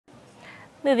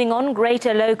Moving on,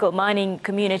 Greater Local Mining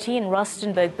Community in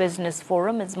Rustenburg Business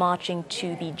Forum is marching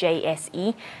to the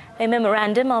JSE. A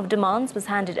memorandum of demands was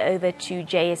handed over to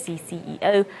JSE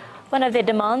CEO. One of their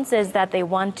demands is that they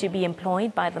want to be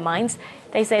employed by the mines.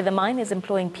 They say the mine is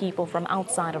employing people from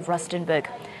outside of Rustenburg.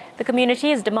 The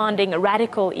community is demanding a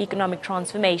radical economic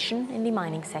transformation in the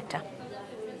mining sector.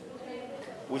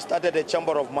 We started a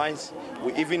Chamber of Mines.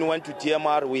 We even went to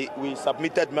TMR. We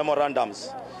submitted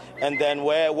memorandums. And then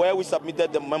where we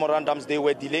submitted the memorandums, they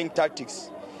were delaying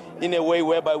tactics in a way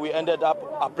whereby we ended up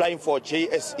applying for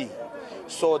JSE.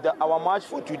 So our march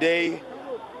for today,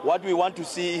 what we want to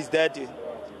see is that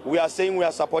we are saying we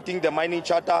are supporting the mining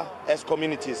charter as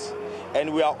communities.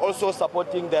 And we are also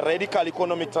supporting the radical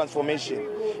economic transformation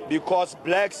because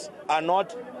blacks are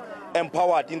not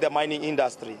empowered in the mining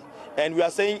industry. And we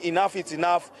are saying enough is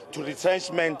enough to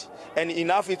retrenchment, and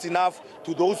enough is enough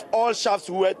to those all shafts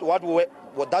that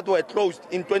were closed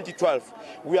in 2012.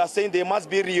 We are saying they must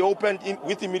be reopened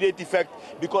with immediate effect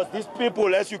because these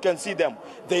people, as you can see them,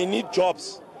 they need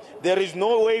jobs. There is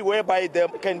no way whereby there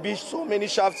can be so many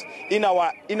shafts in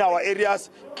our areas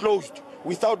closed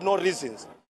without no reasons.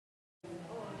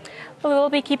 Well, we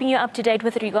will be keeping you up to date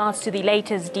with regards to the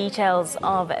latest details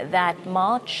of that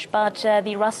march. But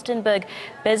the Rustenburg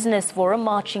Business Forum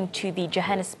marching to the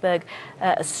Johannesburg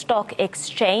Stock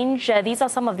Exchange. These are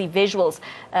some of the visuals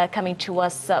coming to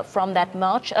us from that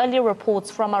march. Earlier reports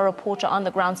from our reporter on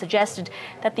the ground suggested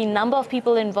that the number of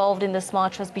people involved in this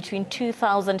march was between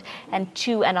 2,000 and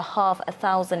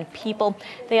 2,500 people.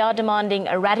 They are demanding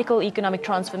a radical economic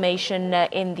transformation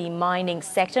in the mining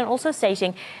sector, and also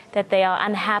stating that they are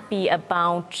unhappy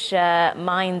about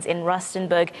mines in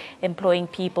Rustenburg employing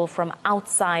people from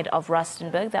outside of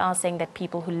Rustenburg. They are saying that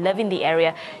people who live in the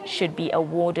area should be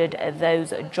awarded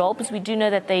those jobs. We do know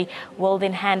that they will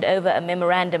then hand over a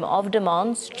memorandum of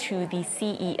demands to the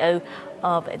CEO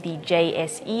of the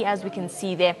JSE. As we can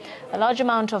see there, a large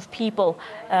amount of people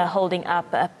holding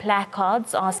up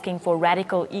placards asking for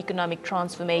radical economic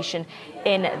transformation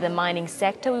in the mining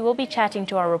sector. We will be chatting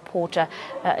to our reporter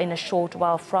in a short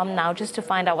while from now just to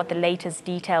find out what the latest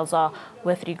details are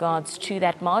with regards to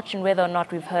that march and whether or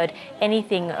not we've heard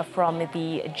anything from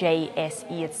the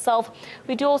JSE itself.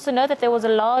 We do also know that there was a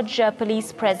large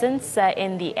police presence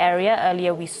in the area.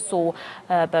 Earlier we saw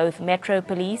both Metro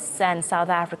Police and South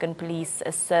African Police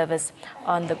Service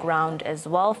on the ground as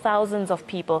well. Thousands of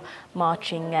people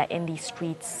marching in the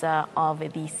streets of the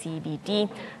CBD,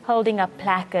 holding up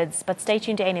placards. But stay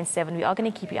tuned to ANN7. We are going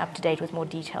to keep you up to date with more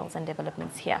details and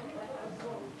developments here.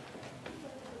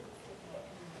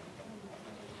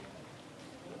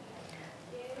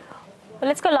 Well,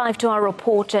 let's go live to our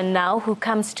reporter now, who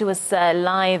comes to us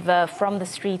live from the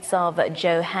streets of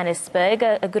Johannesburg.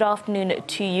 Good afternoon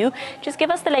to you. Just give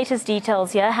us the latest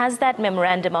details here. Has that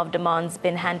memorandum of demands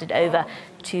been handed over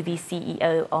to the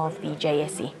CEO of the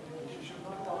JSE?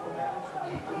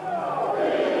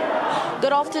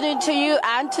 Good afternoon to you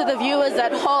and to the viewers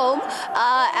at home.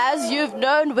 As you've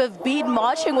known, we've been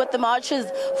marching with the marchers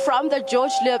from the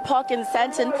George Leo Park in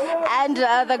Sandton, and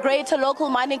the Greater Local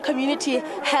Mining Community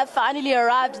have finally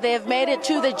arrived. They have made it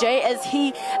to the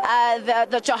JSE,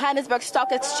 the Johannesburg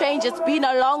Stock Exchange. It's been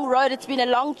a long road, it's been a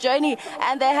long journey,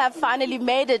 and they have finally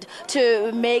made it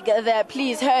to make their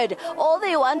pleas heard. All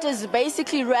they want is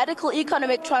basically radical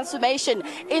economic transformation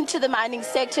into the mining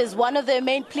sectors. One of their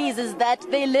main pleas is that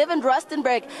they live in Rustenburg,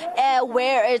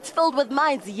 where it's filled with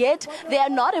mines, yet they are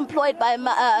not employed by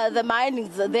the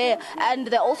minings there. And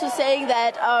they're also saying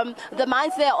that the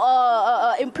mines there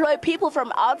employ people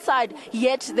from outside,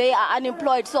 yet they are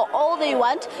unemployed. So all they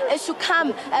want is to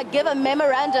come give a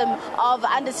memorandum of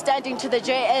understanding to the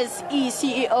JSE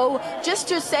CEO, just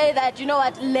to say that, you know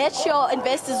what, let your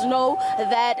investors know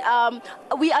that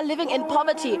we are living in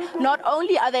poverty. Not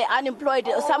only are they unemployed,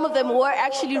 some of them were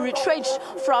actually retrenched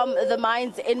from the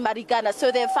mines in Marikana.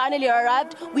 So they finally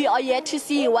arrived. We are yet to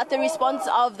see what the response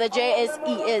of the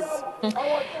JSE is.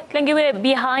 Klingiwe,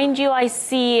 behind you I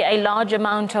see a large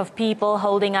amount of people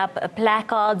holding up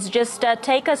placards. Just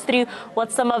take us through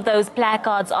what some of those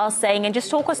placards are saying, and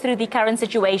just talk us through the current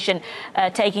situation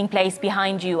taking place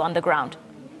behind you on the ground.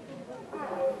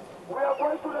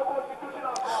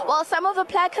 Well, some of the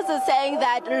placards are saying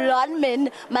that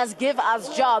landmen must give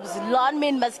us jobs.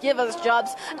 Landmen must give us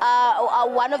jobs.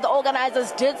 One of the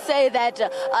organizers did say that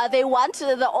they want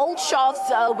the old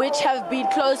shafts which have been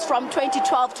closed from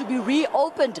 2012 to be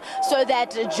reopened so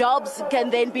that jobs can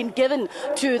then be given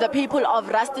to the people of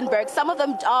Rustenburg. Some of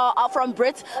them are from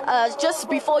Brits, just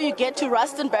before you get to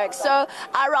Rustenburg. So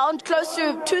around close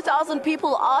to 2,000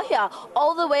 people are here,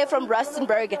 all the way from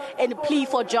Rustenburg, in a plea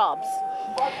for jobs.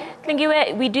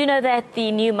 Klingiwe, we do do know that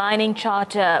the new mining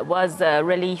charter was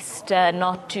released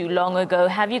not too long ago.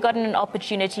 Have you gotten an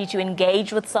opportunity to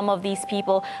engage with some of these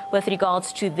people with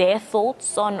regards to their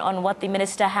thoughts on what the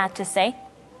minister had to say?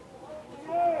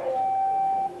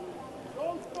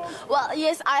 Well,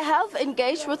 yes, I have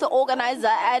engaged with the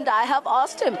organizer and I have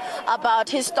asked him about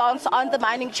his stance on the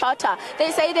mining charter.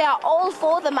 They say they are all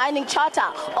for the mining charter,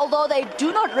 although they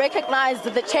do not recognize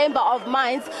the Chamber of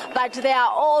Mines, but they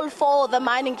are all for the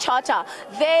mining charter.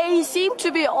 They seem to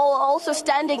be also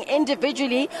standing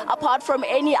individually apart from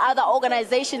any other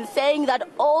organization, saying that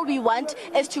all we want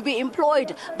is to be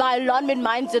employed by Lonmin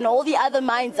Mines and all the other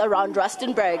mines around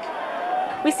Rustenburg.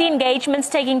 We see engagements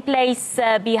taking place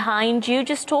behind you.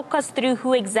 Just talk us through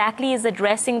who exactly is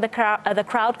addressing the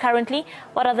crowd currently.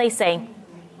 What are they saying?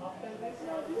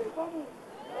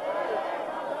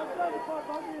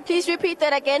 Please repeat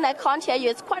that again. I can't hear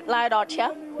you. It's quite loud out here.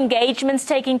 Engagements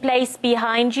taking place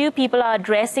behind you. People are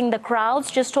addressing the crowds.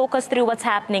 Just talk us through what's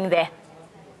happening there.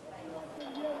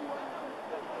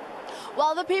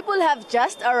 Well, the people have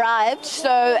just arrived,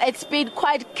 so it's been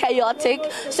quite chaotic.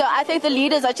 So I think the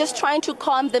leaders are just trying to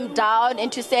calm them down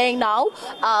into saying, now,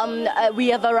 we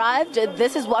have arrived,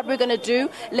 this is what we're going to do.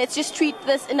 Let's just treat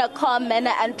this in a calm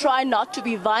manner and try not to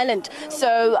be violent.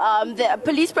 So the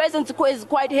police presence is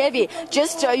quite heavy,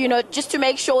 just to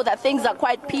make sure that things are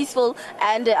quite peaceful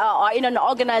and are in an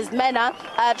organized manner.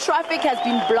 Traffic has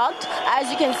been blocked.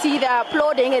 As you can see, they're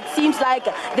applauding. It seems like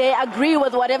they agree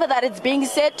with whatever that is being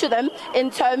said to them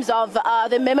in terms of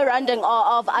the memorandum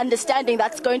of understanding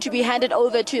that's going to be handed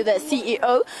over to the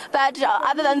CEO. But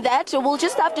other than that, we'll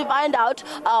just have to find out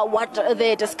what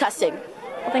they're discussing.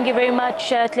 Well, thank you very much,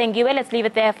 Tlengiwe. Let's leave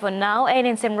it there for now.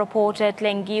 ANC reporter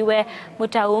Tlengiwe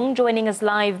Mutaung joining us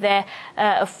live there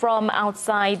from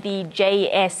outside the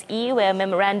JSE, where a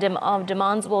memorandum of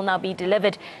demands will now be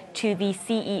delivered to the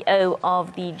CEO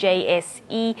of the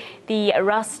JSE. The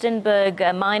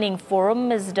Rustenburg Mining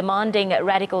Forum is demanding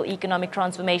radical economic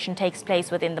transformation takes place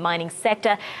within the mining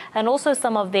sector, and also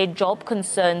some of their job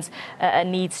concerns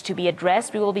needs to be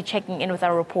addressed. We will be checking in with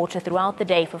our reporter throughout the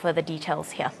day for further details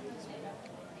here.